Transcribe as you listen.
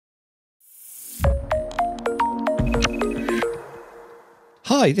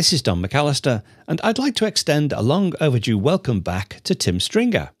Hi, this is Don McAllister, and I'd like to extend a long overdue welcome back to Tim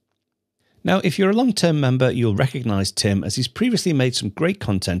Stringer. Now, if you're a long-term member, you'll recognise Tim as he's previously made some great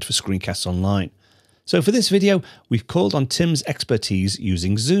content for Screencasts Online. So for this video, we've called on Tim's expertise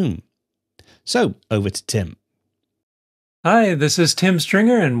using Zoom. So, over to Tim. Hi, this is Tim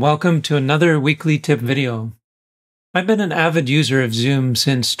Stringer, and welcome to another weekly tip video. I've been an avid user of Zoom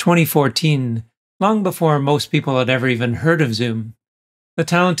since 2014, long before most people had ever even heard of Zoom. The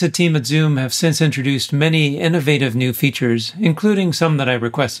talented team at Zoom have since introduced many innovative new features, including some that I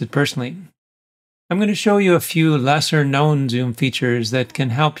requested personally. I'm going to show you a few lesser-known Zoom features that can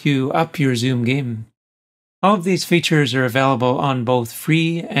help you up your Zoom game. All of these features are available on both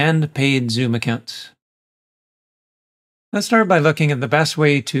free and paid Zoom accounts. Let's start by looking at the best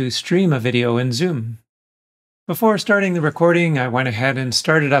way to stream a video in Zoom. Before starting the recording, I went ahead and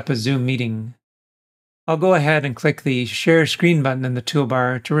started up a Zoom meeting. I'll go ahead and click the Share Screen button in the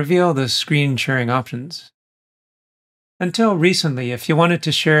toolbar to reveal the screen sharing options. Until recently, if you wanted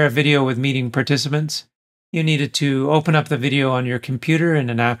to share a video with meeting participants, you needed to open up the video on your computer in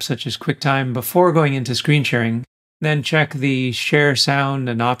an app such as QuickTime before going into screen sharing, then check the Share Sound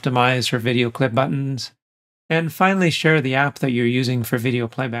and Optimize for Video Clip buttons, and finally share the app that you're using for video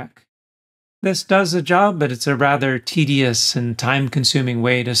playback. This does the job, but it's a rather tedious and time-consuming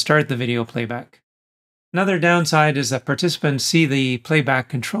way to start the video playback. Another downside is that participants see the playback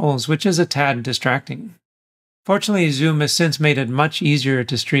controls, which is a tad distracting. Fortunately, Zoom has since made it much easier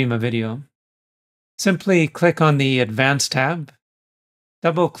to stream a video. Simply click on the Advanced tab,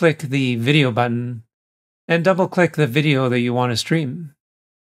 double-click the Video button, and double-click the video that you want to stream.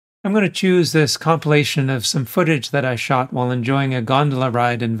 I'm going to choose this compilation of some footage that I shot while enjoying a gondola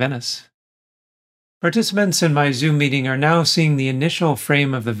ride in Venice. Participants in my Zoom meeting are now seeing the initial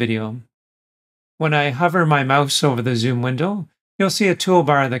frame of the video. When I hover my mouse over the Zoom window, you'll see a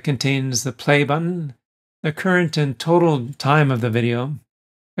toolbar that contains the play button, the current and total time of the video,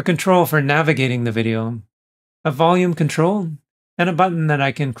 a control for navigating the video, a volume control, and a button that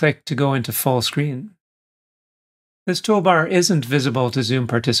I can click to go into full screen. This toolbar isn't visible to Zoom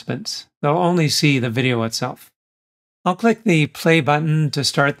participants. They'll only see the video itself. I'll click the play button to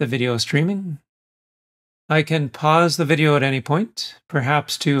start the video streaming. I can pause the video at any point,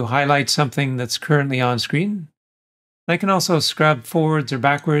 perhaps to highlight something that's currently on screen. I can also scrub forwards or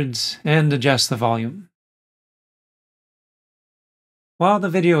backwards and adjust the volume. While the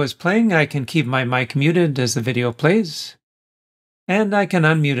video is playing, I can keep my mic muted as the video plays, and I can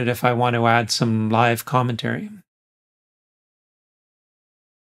unmute it if I want to add some live commentary.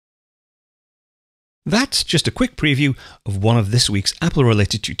 That's just a quick preview of one of this week's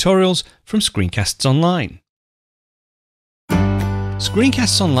Apple-related tutorials from Screencasts Online.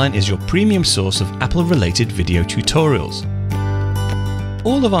 Screencasts Online is your premium source of Apple-related video tutorials.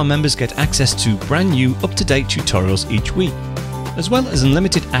 All of our members get access to brand new, up-to-date tutorials each week, as well as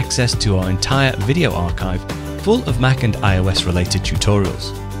unlimited access to our entire video archive full of Mac and iOS-related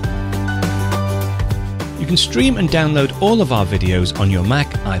tutorials. You can stream and download all of our videos on your Mac,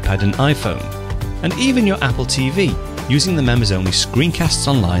 iPad and iPhone, and even your Apple TV using the members-only Screencasts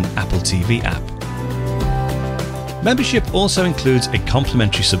Online Apple TV app. Membership also includes a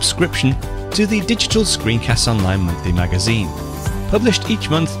complimentary subscription to the digital Screencasts Online monthly magazine, published each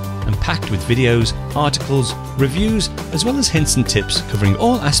month and packed with videos, articles, reviews, as well as hints and tips covering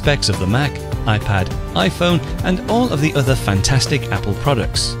all aspects of the Mac, iPad, iPhone, and all of the other fantastic Apple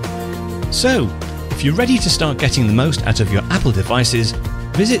products. So, if you're ready to start getting the most out of your Apple devices,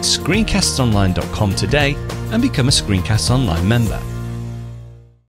 visit screencastsonline.com today and become a Screencasts Online member.